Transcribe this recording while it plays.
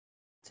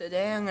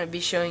Today I'm going to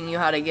be showing you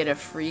how to get a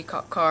free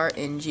cop car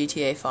in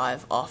GTA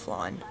 5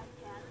 offline.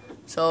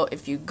 So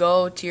if you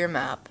go to your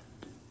map,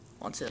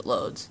 once it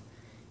loads,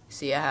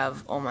 see I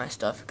have all my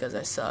stuff because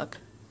I suck.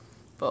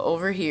 But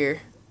over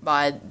here,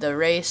 by the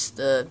race,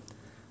 the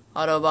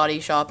auto body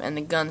shop, and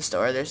the gun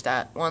store, there's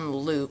that one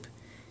loop.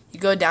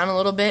 You go down a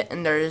little bit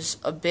and there's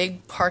a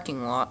big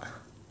parking lot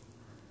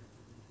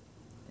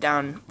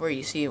down where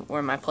you see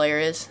where my player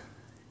is.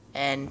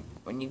 And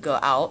when you go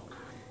out,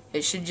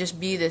 it should just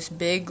be this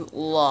big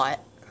lot.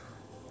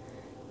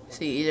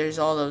 See, there's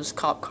all those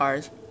cop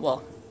cars.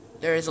 Well,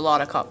 there is a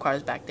lot of cop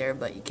cars back there,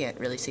 but you can't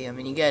really see them.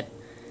 And you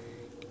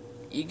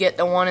get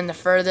the one in the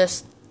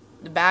furthest,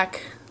 the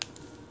back,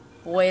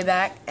 way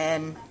back,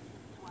 and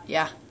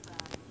yeah,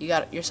 you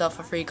got yourself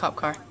a free cop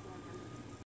car.